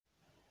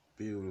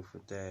Beautiful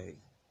day,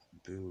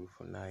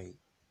 beautiful night.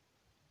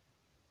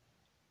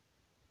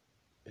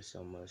 There's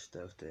so much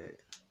stuff that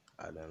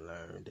I done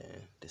learned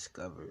and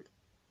discovered.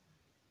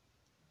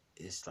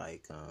 It's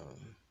like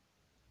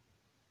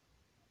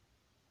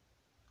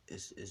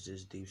it's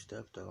just deep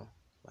stuff though.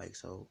 Like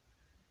so,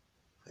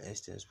 for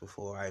instance,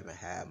 before I even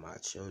had my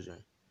children,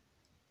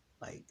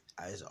 like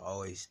I just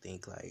always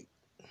think like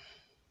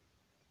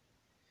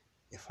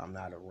if I'm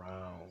not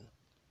around,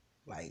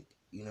 like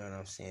you know what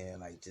I'm saying,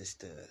 like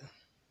just to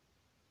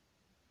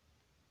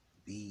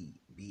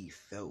be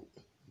felt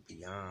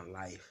beyond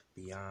life,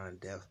 beyond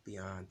death,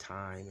 beyond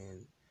time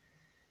and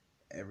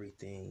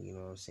everything, you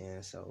know what I'm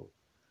saying? So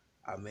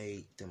I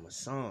made them a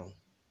song.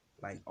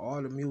 Like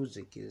all the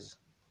music is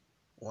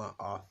one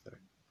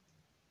author.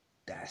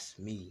 That's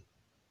me.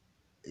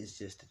 It's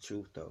just the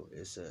truth though.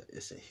 It's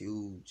a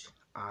huge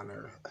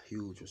honor, a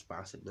huge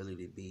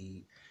responsibility to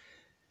be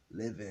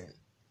living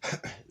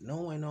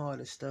knowing all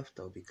this stuff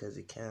though, because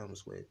it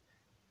comes with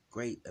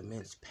great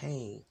immense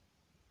pain.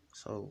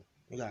 So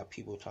you got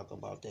people talking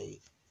about they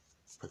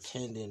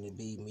pretending to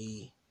be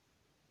me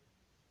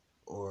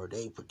or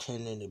they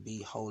pretending to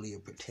be holy or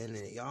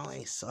pretending. Y'all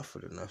ain't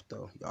suffered enough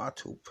though. Y'all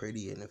too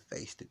pretty in the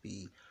face to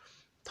be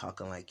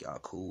talking like y'all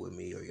cool with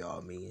me or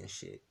y'all me and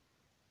shit.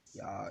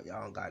 Y'all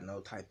don't got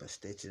no type of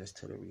stitchings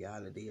to the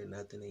reality or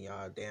nothing, and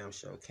y'all damn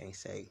sure can't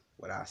say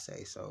what I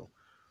say. So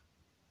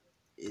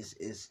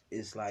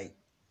it's like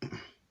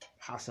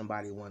how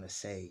somebody want to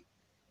say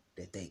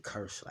that they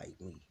curse like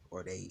me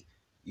or they,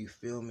 you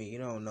feel me? You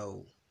don't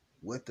know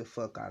what the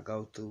fuck I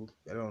go through.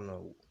 They don't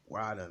know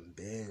where I done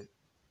been,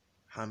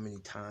 how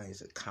many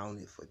times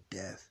accounted for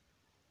death,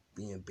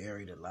 being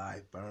buried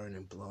alive, burned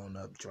and blown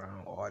up,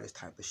 drowned, all this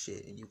type of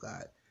shit. And you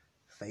got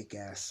fake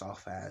ass,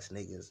 soft ass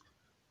niggas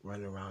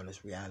running around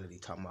this reality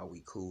talking about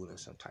we cool in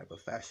some type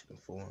of fashion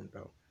and form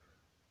though.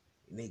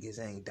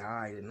 Niggas ain't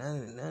died and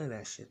none of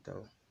that shit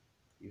though.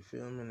 You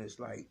feel me? And it's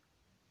like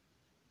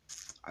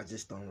I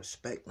just don't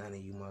respect none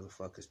of you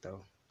motherfuckers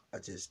though. I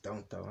just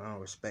don't though. I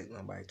don't respect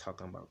nobody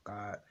talking about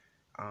God.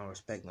 I don't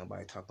respect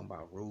nobody talking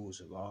about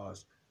rules and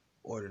laws,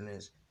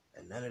 ordinance,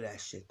 and none of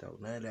that shit though.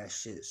 None of that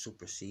shit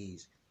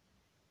supersedes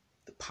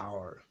the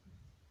power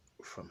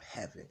from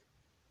heaven,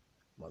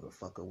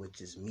 motherfucker, which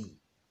is me.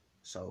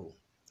 So,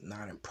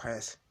 not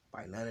impressed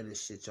by none of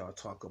this shit y'all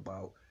talk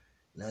about,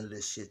 none of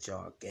this shit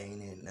y'all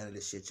gaining, none of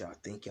this shit y'all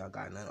think y'all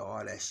got, none of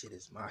all that shit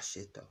is my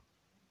shit though.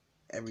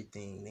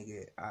 Everything,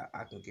 nigga,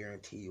 I can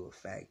guarantee you a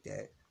fact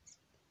that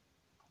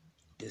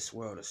this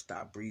world will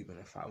stop breathing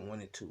if I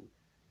wanted to,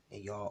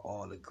 and y'all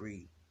all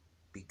agree,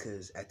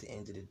 because at the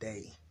end of the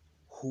day,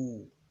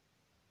 who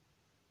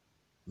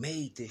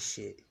made this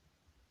shit?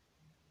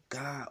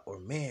 God or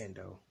man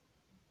though?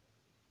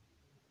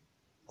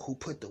 Who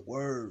put the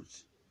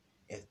words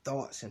and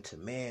thoughts into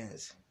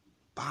man's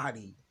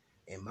body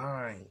and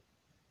mind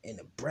and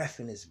the breath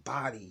in his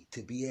body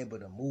to be able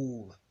to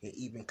move and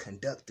even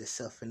conduct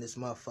itself in this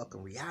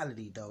motherfucking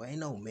reality though? Ain't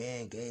no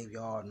man gave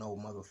y'all no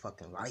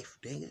motherfucking life,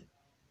 nigga.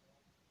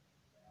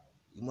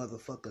 You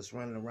motherfuckers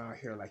running around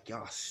here like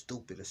y'all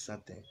stupid or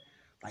something.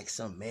 Like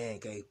some man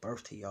gave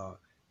birth to y'all.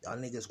 Y'all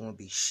niggas wouldn't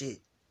be shit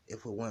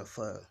if it wasn't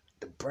for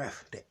the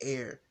breath, the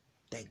air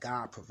that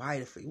God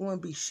provided for you. You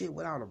wouldn't be shit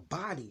without a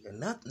body or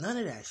none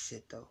of that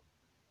shit though.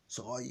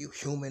 So all you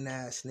human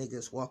ass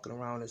niggas walking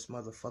around this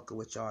motherfucker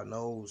with y'all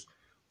nose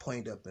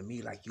pointed up at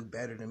me like you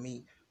better than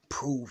me,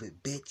 prove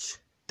it, bitch.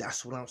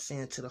 That's what I'm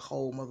saying to the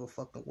whole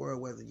motherfucking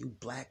world, whether you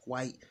black,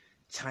 white,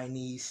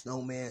 Chinese,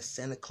 snowman,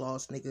 Santa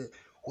Claus, nigga,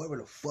 whoever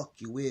the fuck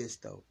you is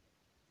though.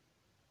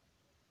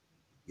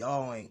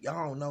 Y'all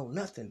don't know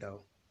nothing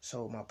though.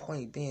 So my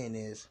point being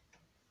is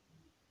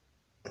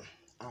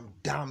I'm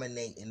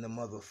dominating the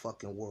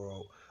motherfucking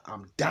world.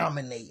 I'm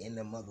dominating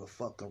the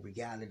motherfucking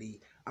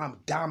reality. I'm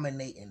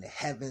dominating the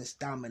heavens,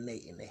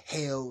 dominating the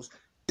hells,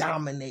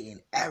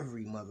 dominating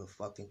every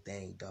motherfucking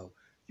thing, though.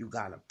 You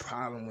got a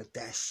problem with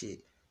that shit.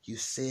 You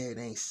say it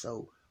ain't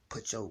so.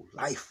 Put your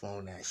life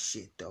on that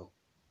shit, though.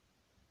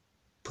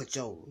 Put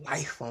your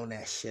life on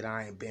that shit.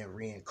 I ain't been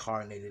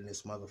reincarnated in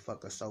this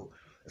motherfucker. So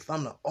if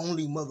I'm the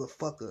only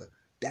motherfucker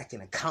that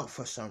can account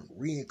for some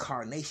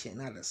reincarnation,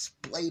 and I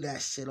display that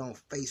shit on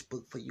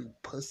Facebook for you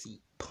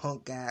pussy,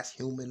 punk ass,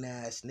 human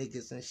ass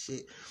niggas and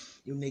shit.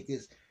 You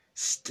niggas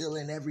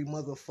stealing every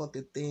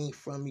motherfucking thing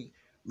from me,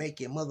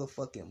 making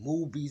motherfucking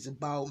movies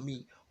about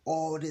me,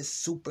 all this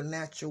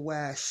supernatural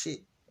ass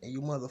shit. And you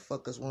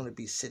motherfuckers want to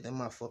be sitting in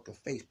my fucking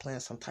face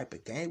playing some type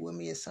of game with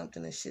me or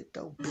something and shit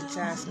though. Bitch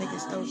ass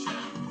niggas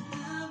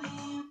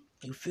though.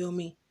 You feel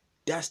me?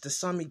 That's the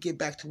summary. Get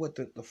back to what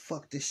the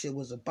fuck this shit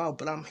was about.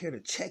 But I'm here to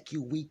check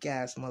you weak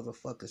ass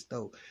motherfuckers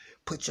though.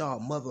 Put y'all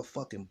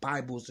motherfucking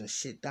Bibles and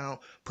shit down.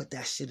 Put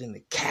that shit in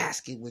the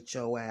casket with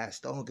your ass.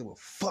 Don't give a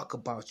fuck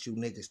about you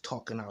niggas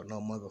talking out no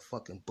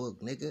motherfucking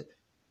book, nigga.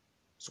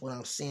 That's what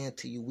I'm saying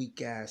to you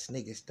weak ass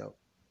niggas though.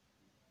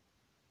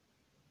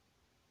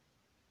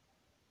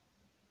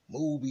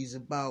 Movies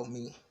about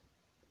me.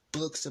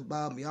 Books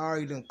about me. I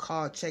already done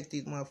check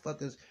these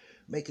motherfuckers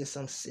making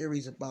some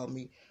series about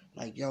me.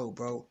 Like, yo,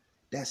 bro,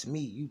 That's me.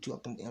 You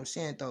talking, you know what I'm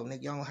saying, though,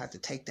 nigga, y'all don't have to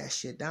take that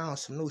shit down.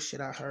 Some new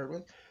shit I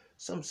heard.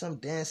 Some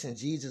dancing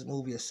Jesus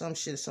movie or some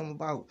shit,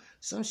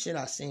 some shit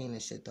I seen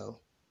and shit, though.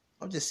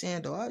 I'm just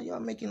saying, though, y'all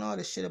making all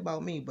this shit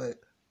about me, but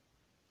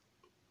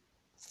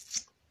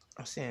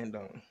I'm saying,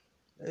 though,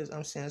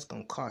 I'm saying it's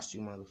gonna cost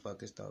you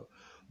motherfuckers, though.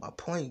 My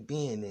point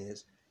being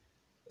is,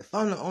 if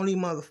I'm the only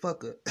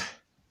motherfucker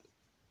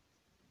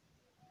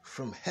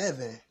from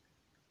heaven,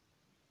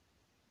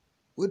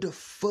 what the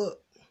fuck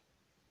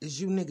is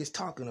you niggas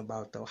talking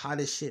about, though? How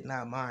this shit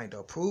not mine,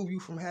 though? Prove you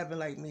from heaven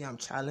like me. I'm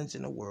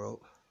challenging the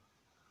world.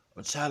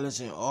 I'm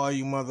challenging all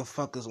you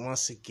motherfuckers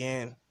once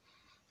again.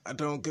 I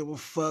don't give a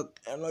fuck.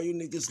 I know you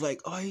niggas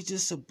like, oh, he's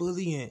just a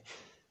bully and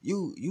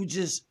you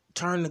just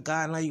turn the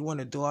guy and now you want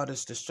to do all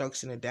this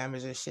destruction and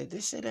damage and shit.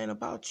 This shit ain't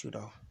about you,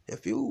 though.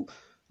 If you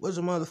was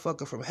a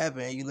motherfucker from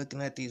heaven and you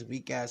looking at these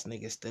weak ass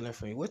niggas stealing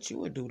from you, what you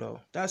would do, though?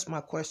 That's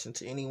my question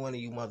to any one of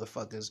you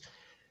motherfuckers.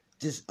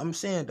 Just, I'm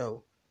saying,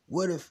 though,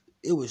 what if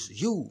it was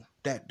you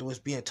that was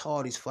being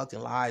told these fucking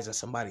lies and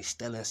somebody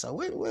stealing? So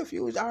what if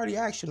you was, I already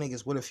asked you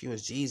niggas, what if you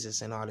was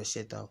Jesus and all this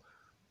shit, though?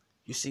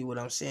 You see what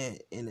I'm saying?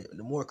 And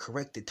the more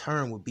corrected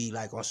term would be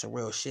like on some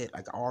real shit,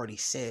 like I already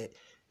said,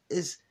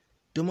 is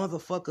the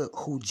motherfucker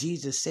who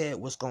Jesus said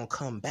was gonna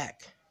come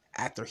back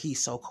after he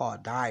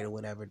so-called died or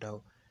whatever,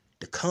 though.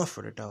 The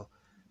comforter, though.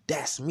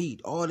 That's me.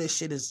 All this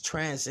shit is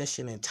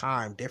transition in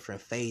time,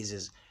 different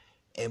phases,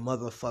 and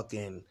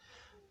motherfucking,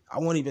 I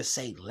won't even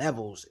say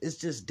levels. It's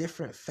just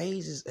different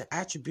phases and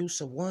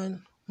attributes of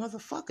one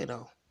motherfucker,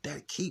 though,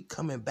 that keep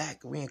coming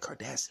back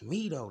reincarnated. That's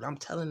me, though. I'm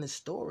telling this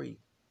story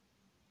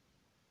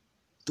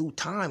through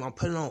time. I'm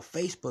putting it on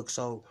Facebook.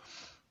 So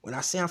when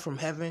I say I'm from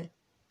heaven,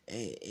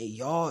 and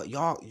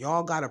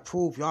y'all gotta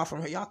prove y'all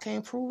from here. Y'all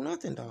can't prove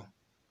nothing, though.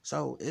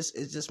 So it's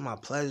just my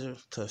pleasure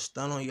to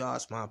stun on y'all.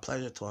 It's my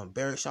pleasure to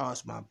embarrass y'all.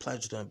 It's my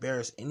pleasure to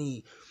embarrass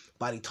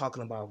anybody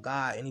talking about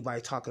God, anybody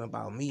talking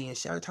about me and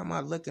shit. Every time I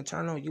look and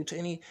turn on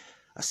YouTube,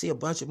 I see a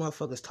bunch of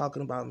motherfuckers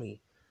talking about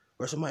me.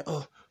 Or somebody,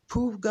 oh,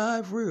 prove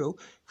God real.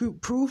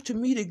 Prove to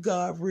me that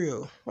God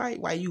real. Right?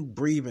 Why you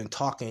breathing,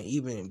 talking,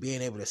 even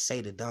being able to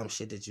say the dumb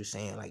shit that you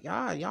saying. Like,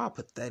 y'all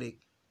pathetic.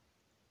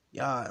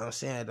 Y'all, I'm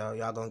saying, though,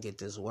 y'all gonna get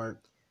this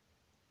work.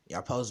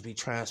 Y'all supposed to be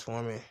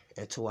transforming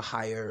into a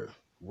higher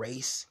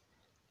race.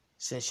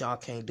 Since y'all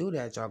can't do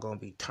that, y'all gonna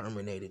be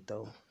terminated,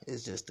 though.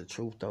 It's just the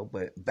truth, though.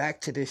 But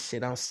back to this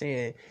shit, I'm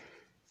saying,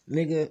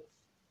 nigga,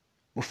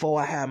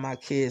 before I had my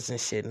kids and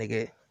shit,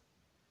 nigga,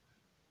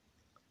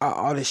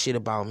 all this shit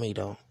about me,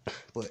 though.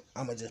 But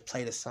I'ma just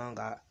play the song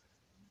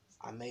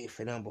I made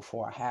for them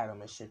before I had them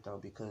and shit, though,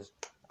 because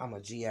I'm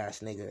a G-ass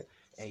nigga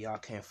and y'all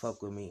can't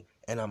fuck with me,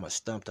 and I'ma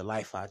stump the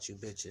life out you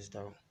bitches,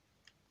 though.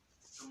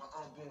 To my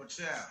unborn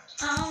child.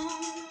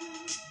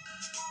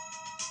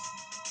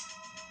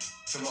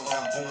 To my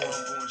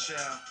unborn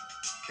child.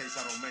 In case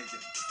I don't make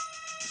it.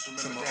 Just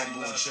remember daddy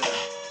loves you.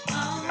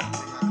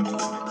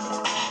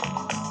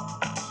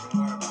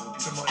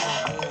 To my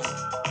unborn.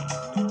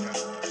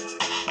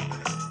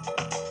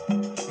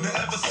 Now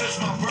ever since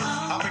my birth,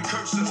 I've been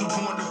cursed since I'm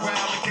born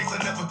around. In case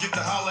I never get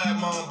to holler at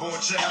my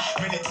unborn child.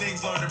 Many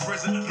things learned in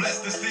prison.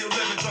 Blessed and still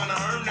living, trying to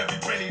earn every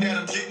penny that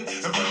I'm getting.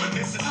 And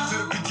reminiscing to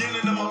the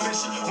beginning of my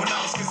mission. When I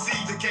was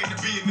conceived and came to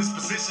be in this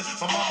position.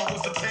 My mama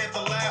was the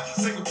panther loud.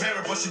 Single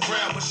parent, but she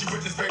proud when she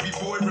witnessed baby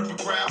boy rip a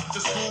crowd. To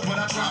school, but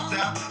I dropped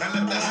out and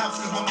left the house.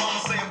 Cause my mama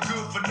say I'm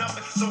good for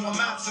nothing. So I'm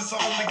out since I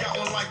only got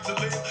one life to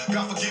live.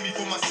 God forgive me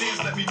for my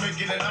sins, let me make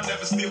it and I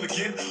never steal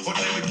again or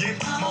live again.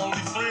 My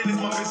only friend is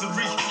my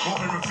misery.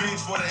 Wanting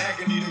revenge for the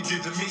agony they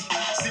did to me.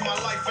 See, my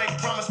life ain't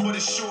promised, but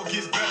it sure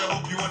gets better.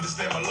 Hope you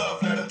understand my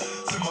love letter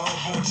to my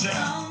unborn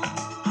child.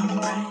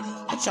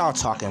 What y'all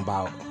talking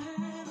about?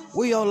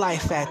 Where your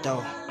life at,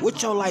 though?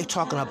 What your life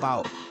talking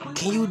about?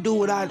 Can you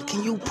do it?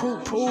 Can you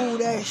prove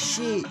that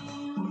shit?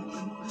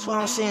 That's what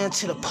I'm saying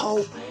to the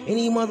Pope.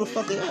 Any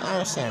motherfucker, I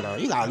understand, though.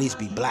 You gotta at least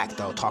be black,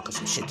 though, talking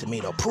some shit to me,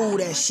 though. Prove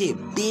that shit,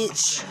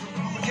 bitch.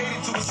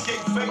 To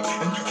escape fate,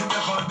 and you can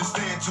never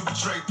understand to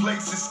betray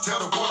places. Tell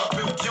the world I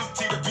feel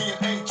guilty to being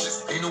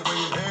anxious. Ain't no way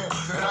in hell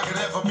that I could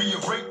ever be a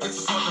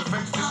rapist. So to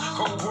face this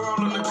cold world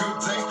on a good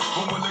day.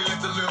 When will they let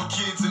the little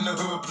kids in the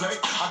hood play?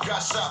 I got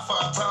shot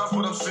 5 times,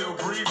 but I'm still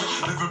breathing.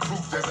 Living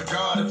proof there's a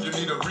God if you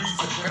need a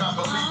reason. And I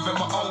believe in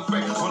my own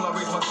faith. Will I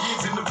raise my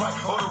kids in the right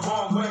or the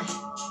wrong way?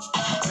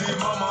 Dear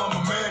mama,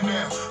 I'm a man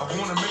now. I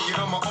wanna make it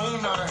on my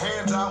own, not a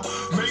handout.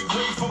 Make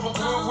way for a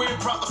world where it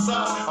prophesies.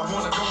 I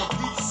wanna go in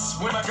peace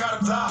when I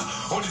gotta die.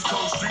 On these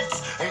cold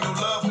streets, ain't no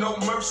love, no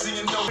mercy,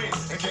 and no hate.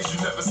 In case you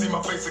never see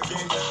my face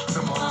again,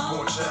 to my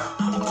unborn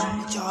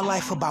child. What y'all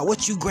life about?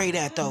 What you great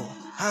at, though?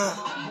 Huh?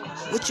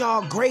 What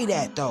y'all great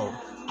at, though?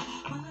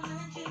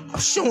 I'm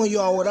showing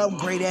y'all what I'm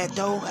great at,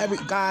 though.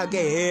 God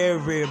gave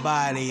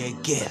everybody a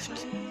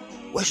gift.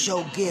 What's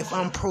your gift?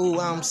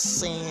 I'm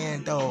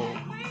saying, though.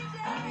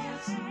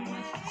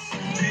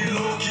 Yeah,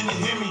 Lord, can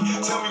you hear me?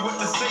 Tell me what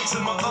to say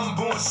to my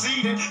unborn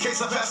seed in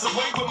case I pass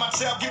away. Will my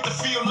child get to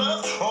feel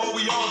love? Or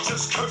we all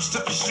just cursed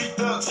to be street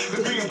thugs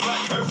and being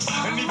black hurts?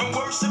 And even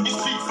worse if you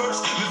speak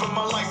first. Living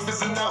my life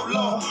as an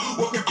outlaw,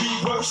 what could be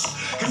worse?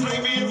 Cause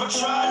maybe if I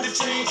tried to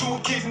change who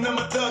I'm kidding, I'm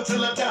a thug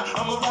till I die.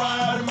 I'm a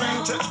rider,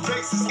 man, touch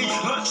bases, eat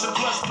lunch and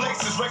plus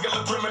places.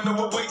 Regular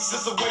criminal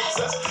oasis awaits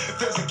us. If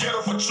there's a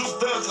ghetto for true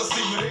thugs, I'll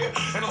see you there.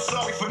 And I'm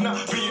sorry for not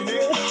being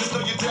there. Just know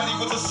your daddy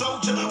was a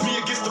soldier. Me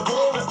against the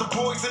world, rest the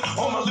boys and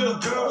all my little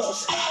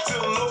girls.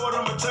 Till Lord,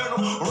 I'm eternal.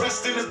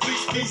 Rest in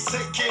peace, peace.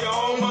 Take care of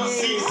all my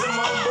seeds and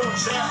my unborn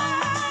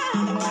child.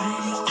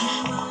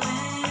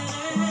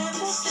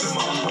 To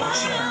my unborn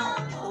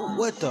child.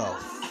 What the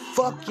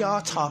fuck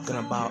y'all talking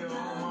about?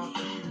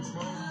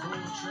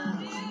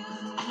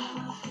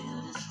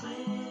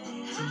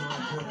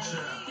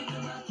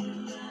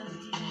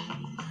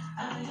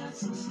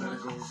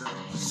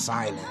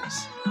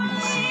 Silence.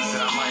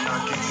 That I might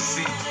not get to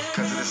see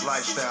because of this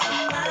lifestyle.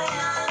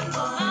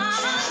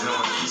 Just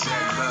knowing that your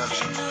daddy loves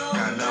you,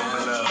 got nothing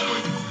but love for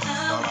you.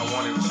 All I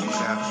wanted was for you to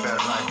have a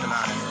better life than I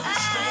had.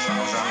 So I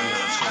was out here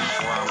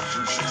 24 hours,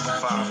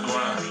 365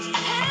 grind.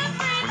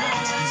 When you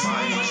get to be my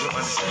age, you'll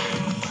understand.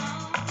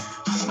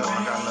 Just know I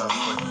got love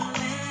for you.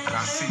 And I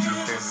see you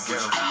if there's a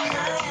ghetto heaven.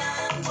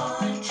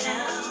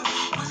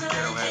 There's a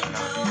ghetto heaven,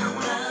 I'll be there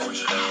when I'm born.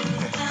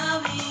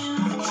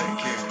 Take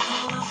care.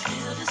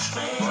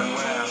 Run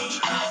well.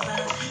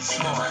 Be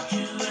smart.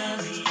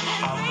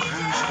 I'm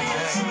confused in the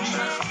game.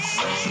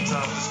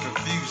 Sometimes it's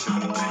confusing.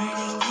 The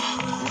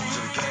rules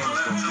of the game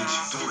is gonna get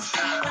you through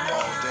it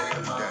all day,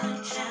 every day.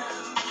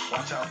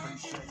 Watch out for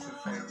these snakes and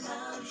fairies.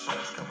 Some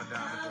shit's coming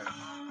down today.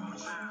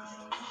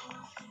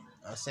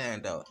 I'm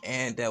saying though,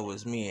 and that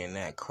was me in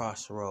that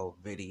Crossroad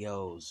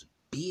videos,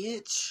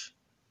 bitch.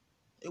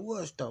 It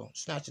was though,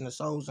 snatching the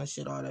souls and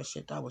shit, all that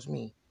shit. That was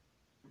me.